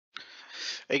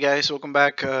Hey guys, welcome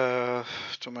back to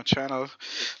my channel.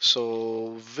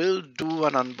 So we'll do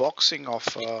an unboxing of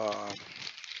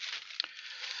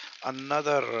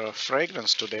another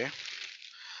fragrance today.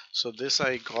 So this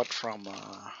I got from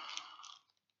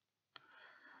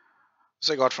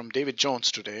David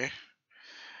Jones today,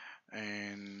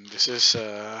 and this is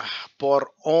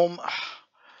Pour Homme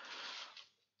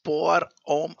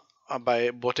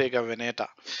by Bottega Veneta.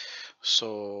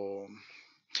 So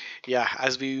yeah,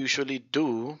 as we usually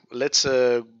do, let's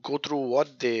go through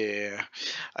what they.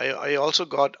 I also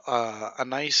got a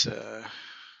nice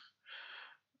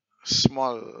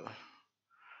small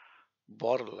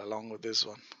bottle along with this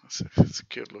one. It's a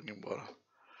cute looking bottle,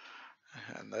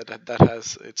 and that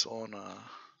has its own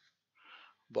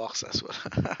box as well.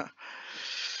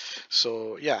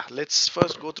 So yeah, let's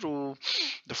first go through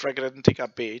the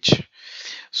Fragrantica page.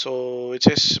 So it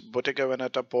says Bottega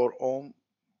Veneta pour homme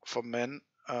for men.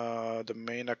 The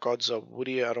main accords are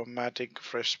woody, aromatic,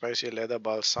 fresh, spicy, leather,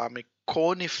 balsamic,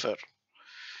 conifer.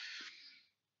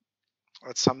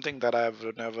 That's something that I've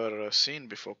never seen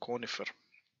before, conifer.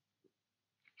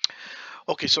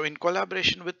 Okay, so in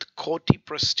collaboration with Coty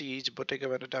Prestige, Bottega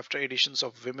Veneta, after editions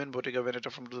of Women, Bottega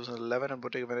Veneta from 2011 and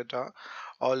Bottega Veneta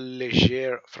All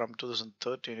Leger from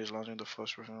 2013 is launching the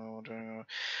first.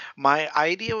 My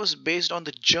idea was based on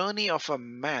the journey of a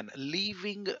man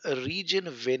leaving region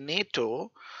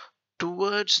Veneto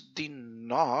towards the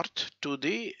north to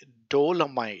the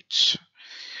Dolomites.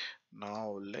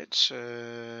 Now let's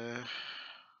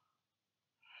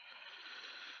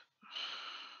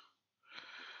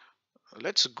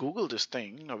Google this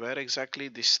thing. Now, where exactly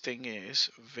this thing is?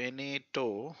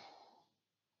 Veneto,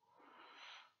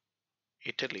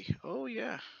 Italy. Oh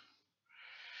yeah,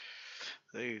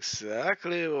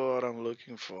 exactly what I'm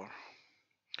looking for.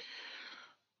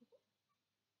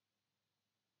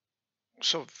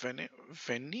 So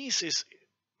Venice is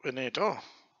Veneto.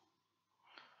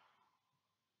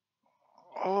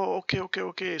 Oh,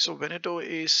 okay. So Veneto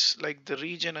is like the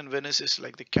region, and Venice is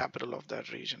like the capital of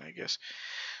that region, I guess.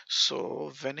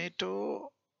 So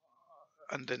Veneto,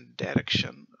 and then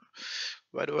direction.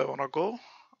 Where do I want to go?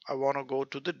 I want to go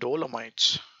to the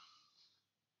Dolomites.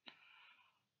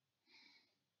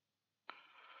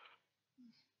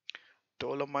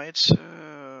 Dolomites,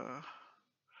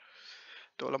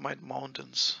 Dolomite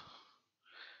Mountains.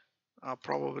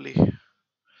 Probably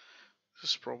this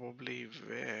is probably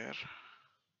where.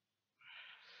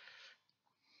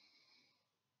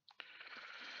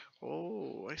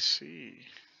 Oh, I see.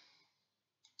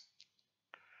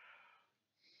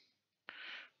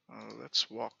 Let's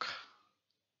walk.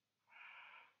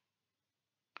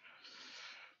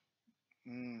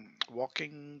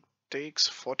 Walking takes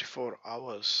 44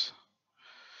 hours.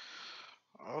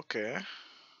 Okay.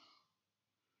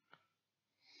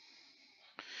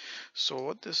 So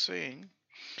what they're saying,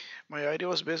 my idea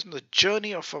was based on the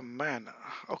journey of a man.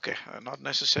 Okay, not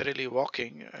necessarily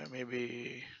walking,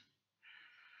 maybe.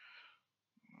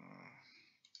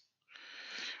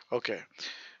 Okay.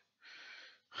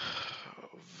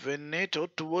 Veneto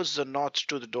towards the north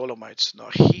to the Dolomites. Now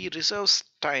he reserves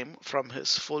time from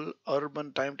his full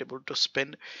urban timetable to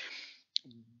spend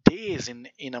days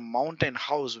in a mountain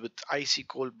house with icy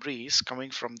cold breeze coming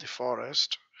from the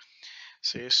forest,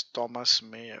 says Thomas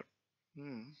Mayer.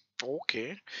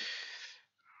 Okay.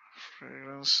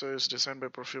 Fragrance is designed by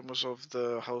perfumers of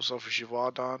the House of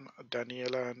Givaudan,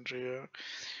 Daniela Andrea,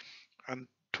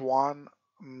 Antoine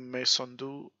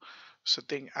Maisondu,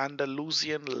 setting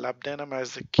Andalusian labdanum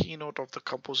as the keynote of the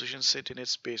composition set in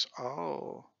its base.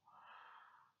 Oh.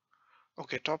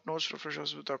 Okay, top notes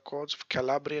refreshers with accords of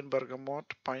Calabrian bergamot,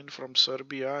 pine from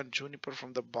Serbia, and juniper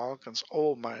from the Balkans.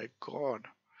 Oh my god.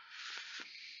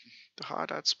 The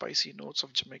heart adds spicy notes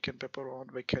of Jamaican pepper on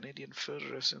by Canadian fir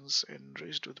resins,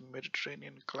 enriched with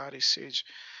Mediterranean clary sage,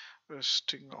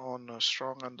 resting on a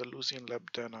strong Andalusian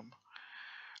labdanum,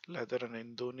 leather, and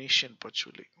Indonesian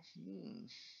patchouli.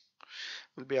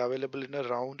 Will be available in a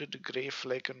rounded grey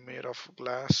flake and made of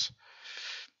glass,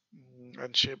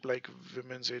 and shaped like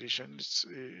women's edition.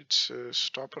 Its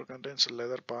stopper contains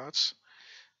leather parts.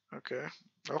 Okay,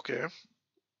 okay,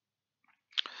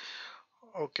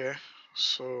 okay.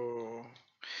 So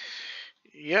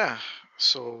yeah.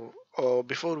 So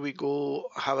before we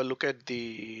go have a look at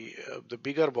the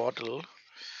bigger bottle,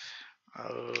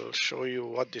 I'll show you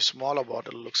what the smaller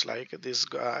bottle looks like. This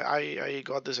I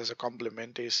got this as a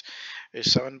compliment. Is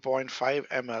 7.5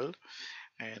 ml,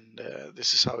 and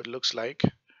this is how it looks like.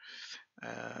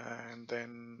 And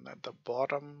then at the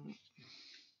bottom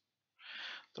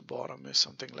is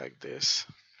something like this,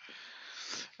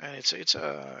 and it's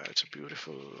a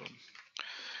beautiful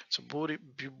It's a booty.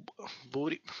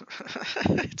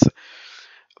 It's a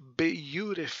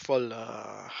beautiful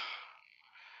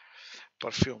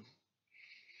perfume.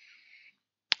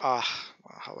 Ah,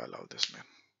 how I love this, man.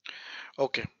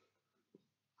 Okay,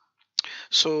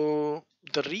 so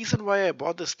the reason why I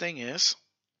bought this thing is,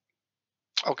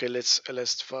 okay, let's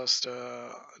first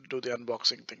do the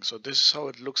unboxing thing. So this is how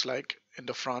it looks like in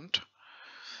the front.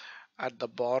 At the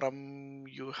bottom,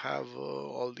 you have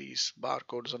all these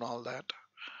barcodes and all that,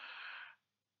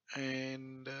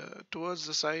 and towards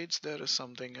the sides there is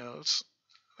something else.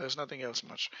 There's nothing else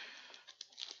much.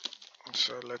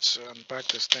 So let's unpack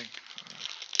this thing.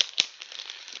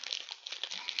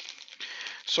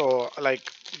 So,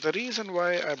 like, the reason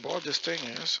why I bought this thing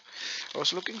is I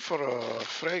was looking for a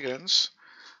fragrance,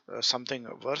 something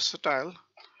versatile,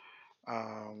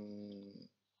 um,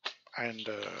 and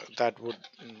that would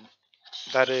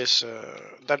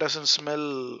that doesn't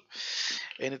smell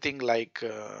anything like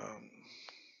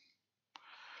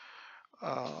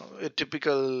a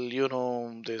typical,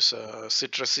 this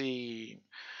citrusy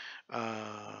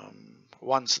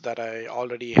ones that I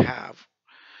already have.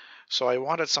 So I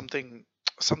wanted something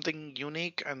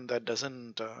unique and that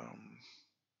doesn't.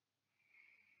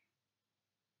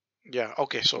 Yeah.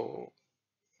 Okay. So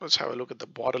let's have a look at the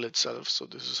bottle itself. So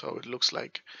this is how it looks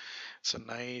like. It's a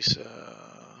nice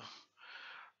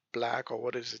black, or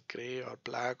what is it, gray or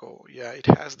black, or yeah, it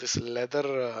has this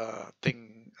leather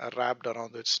thing wrapped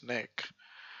around its neck.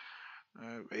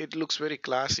 It looks very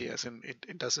classy, as in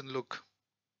it doesn't look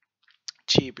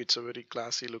cheap. It's a very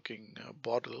classy looking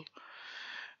bottle,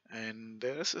 and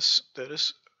there is a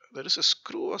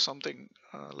screw or something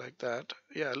like that.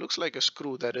 Yeah, it looks like a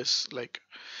screw that is like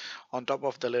on top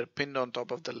of the leather, pinned on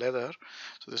top of the leather.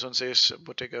 So this one says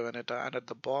Bottega Veneta, and at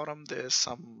the bottom there's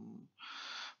some,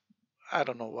 I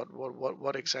don't know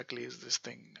what exactly is this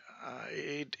thing.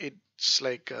 It's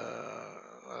like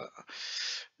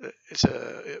it's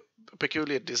a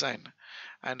peculiar design,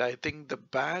 and I think the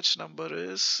badge number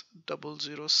is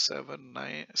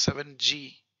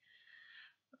 00797G.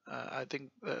 I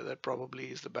think that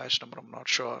probably is the badge number. I'm not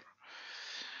sure.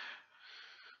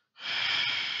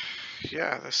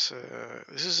 Yeah, this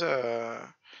is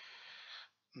a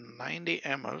 90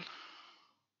 ml.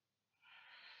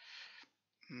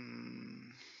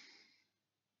 Mm,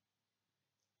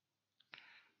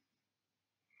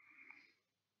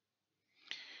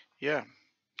 yeah,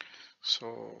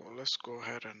 so let's go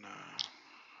ahead and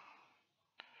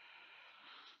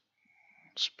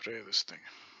spray this thing.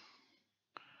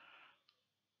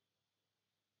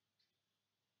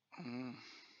 Mm,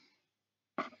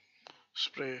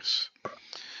 sprays.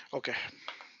 Okay,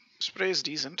 spray is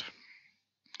decent.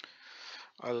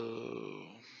 I'll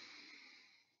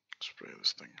spray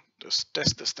this thing. Just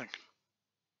test this thing.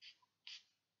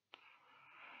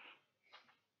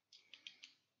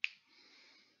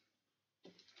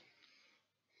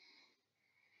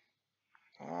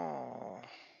 Oh,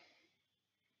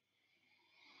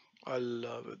 I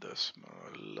love it. The smell. I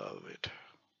love it.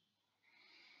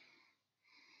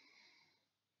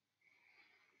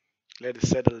 Let it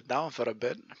settle down for a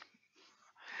bit,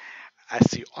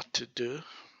 as you ought to do.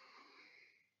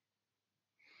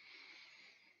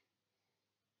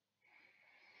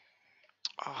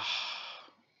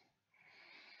 Ah,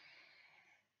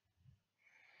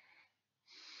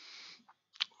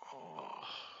 oh,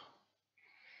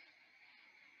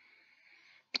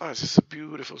 oh, this is a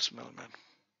beautiful smell, man.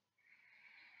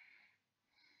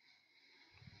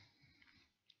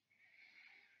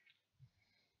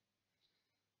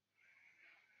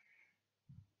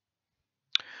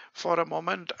 For a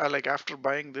moment, like after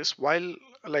buying this, while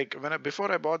like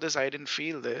before I bought this, I didn't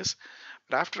feel this,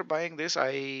 but after buying this,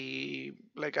 I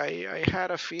had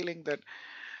a feeling that,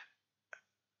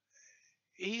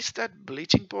 is that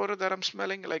bleaching powder that I'm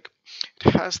smelling? Like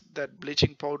it has that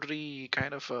bleaching powdery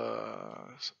kind of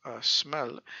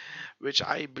smell, which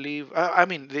I believe. I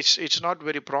mean, it's not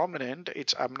very prominent.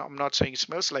 I'm not saying it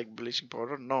smells like bleaching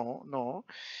powder. No, no.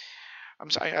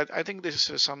 I think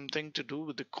this is something to do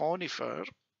with the conifer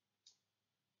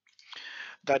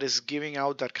that is giving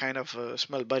out that kind of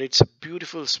smell. But it's a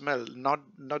beautiful smell, not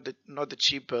the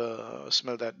cheap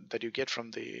smell that you get from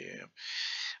the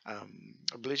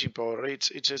bleaching powder. It's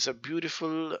just a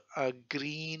beautiful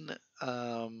green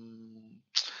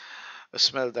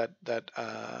smell that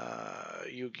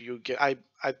you get. I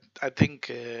think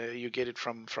you get it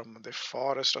from the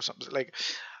forest or something, like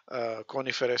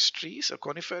coniferous trees. A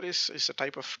conifer is a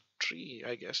type of tree,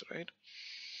 I guess, right?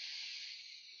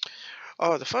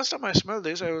 Oh, the first time I smelled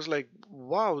this, I was like,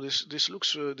 "Wow, this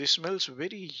smells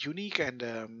very unique, and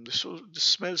this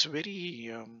smells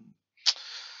very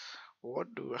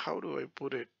how do I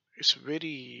put it? it's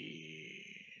very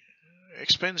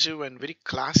expensive and very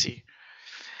classy,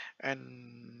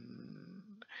 and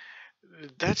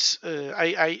that's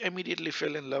I immediately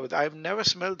fell in love with. I've never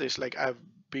smelled this. Like I've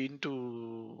been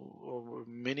to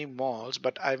many malls,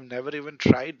 but I've never even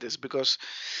tried this because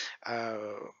uh,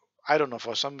 I don't know,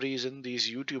 for some reason these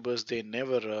YouTubers, they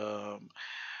never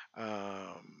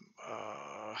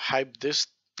hype this.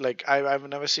 Like I've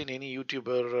never seen any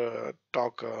YouTuber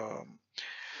talk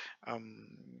um,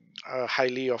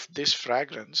 highly of this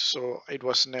fragrance, so it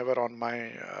was never on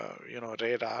my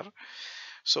radar.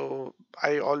 So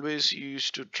I always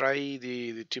used to try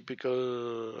the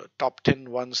typical top 10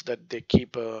 ones that they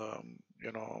keep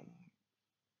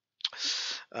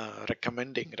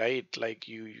recommending, right? Like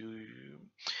you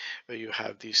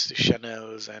have these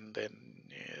Chanel's, and then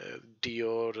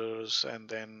Dior's, and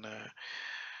then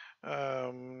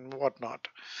whatnot.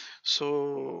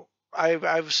 So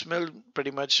I've smelled pretty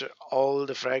much all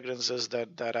the fragrances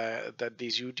that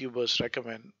these YouTubers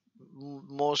recommend.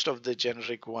 Most of the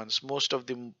generic ones, most of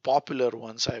the popular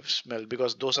ones I've smelled,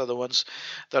 because those are the ones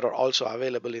that are also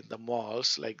available in the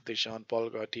malls, like the Jean Paul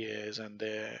Gaultiers and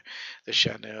the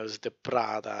Chanel's, the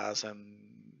Pradas, and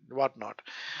whatnot.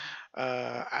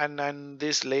 And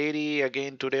this lady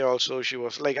again today also, she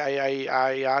was like,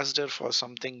 I asked her for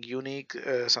something unique,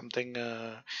 something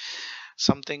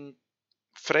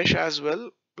fresh as well,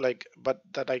 like, but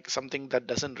that, like, something that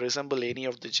doesn't resemble any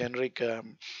of the generic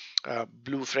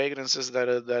blue fragrances that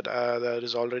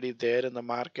is already there in the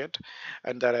market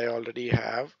and that I already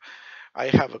have. I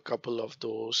have a couple of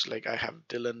those. Like I have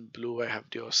Dylan Blue, I have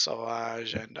Dior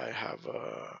Sauvage, and I have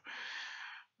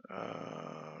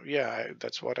yeah,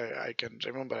 that's what I can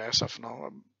remember as of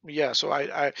now. Yeah, so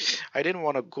I didn't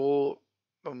want to go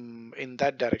in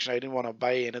that direction. I didn't want to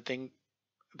buy anything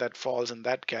that falls in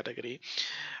that category.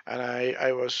 And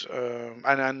I was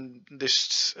and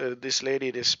this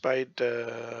lady, despite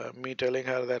me telling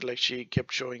her that, like, she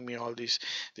kept showing me all these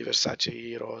the Versace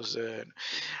heroes,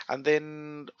 and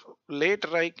then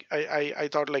later I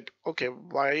thought, like, okay,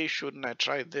 why shouldn't I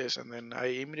try this? And then I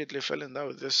immediately fell in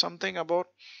love. There's something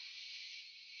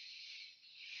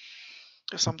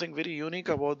very unique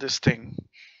about this thing.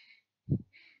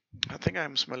 I think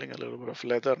I'm smelling a little bit of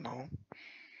leather now.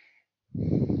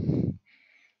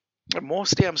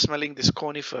 Mostly I'm smelling this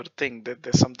conifer thing, that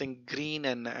there's something green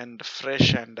and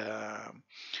fresh, and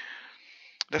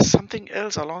there's something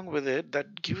else along with it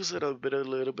that gives it a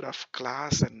little bit of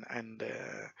class and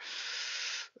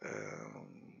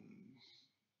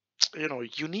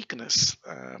uniqueness.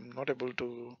 I'm not able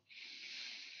to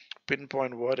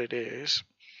pinpoint what it is.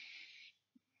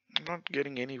 I'm not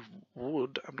getting any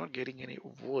wood. I'm not getting any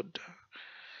wood.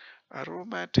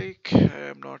 Aromatic,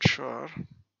 I'm not sure.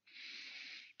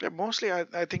 Yeah, mostly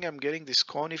I think I'm getting this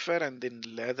conifer and then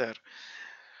leather,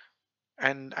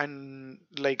 and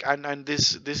like, and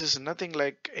this is nothing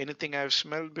like anything I've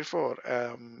smelled before.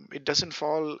 It doesn't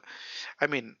fall. I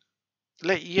mean,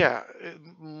 like, yeah,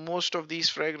 most of these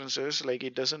fragrances, like,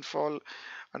 it doesn't fall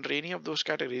under any of those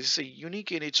categories. It's a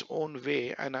unique in its own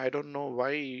way, and I don't know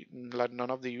why, like, none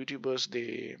of the YouTubers,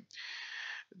 they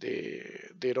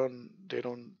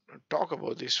don't talk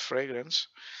about this fragrance.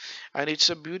 And it's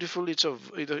a beautiful, it's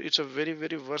a very,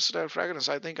 very versatile fragrance.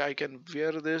 I think I can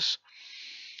wear this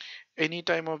any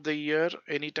time of the year,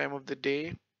 any time of the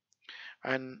day,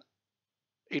 and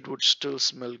it would still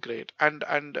smell great. And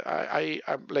I'm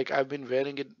like, I've been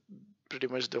wearing it pretty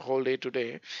much the whole day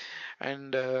today,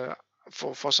 and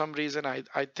for some reason I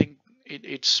think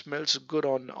it smells good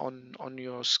on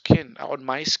your skin, on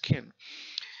my skin.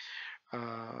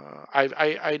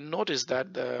 I noticed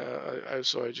that,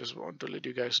 so I just want to let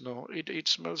you guys know, it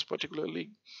smells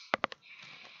particularly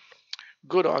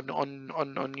good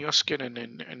on your skin,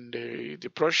 and the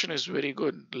production is very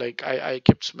good. Like I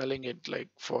kept smelling it like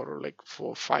for like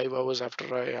 5 hours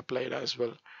after I applied as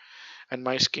well. And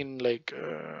my skin, like,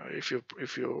 if you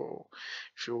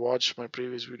watch my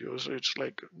previous videos, it's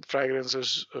like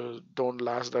fragrances don't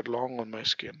last that long on my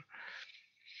skin.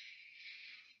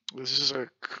 This is a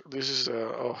this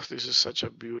is such a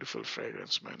beautiful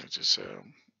fragrance, man. It's just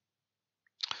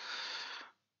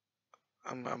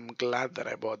I'm glad that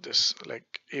I bought this.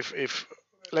 Like, if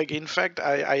like, in fact,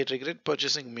 I regret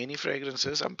purchasing many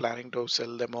fragrances. I'm planning to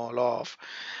sell them all off,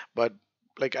 but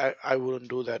like, I wouldn't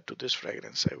do that to this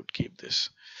fragrance. I would keep this.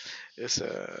 It's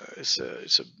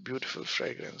a beautiful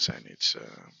fragrance, and it's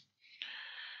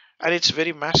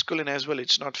very masculine as well.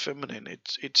 It's not feminine.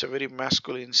 It's a very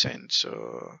masculine scent.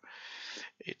 So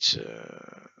it's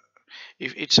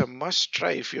if it's a must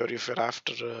try if you're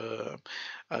after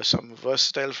some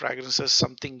versatile fragrances,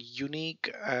 something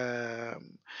unique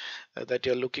that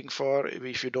you're looking for.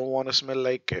 If you don't want to smell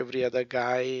like every other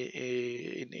guy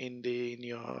in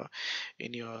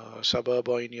your suburb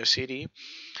or in your city,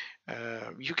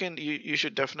 you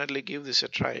should definitely give this a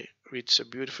try. It's a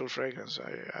beautiful fragrance.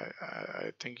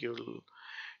 I think you'll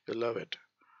love it.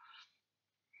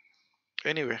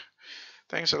 Anyway,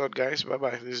 thanks a lot, guys. Bye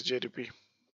bye. This is JDP.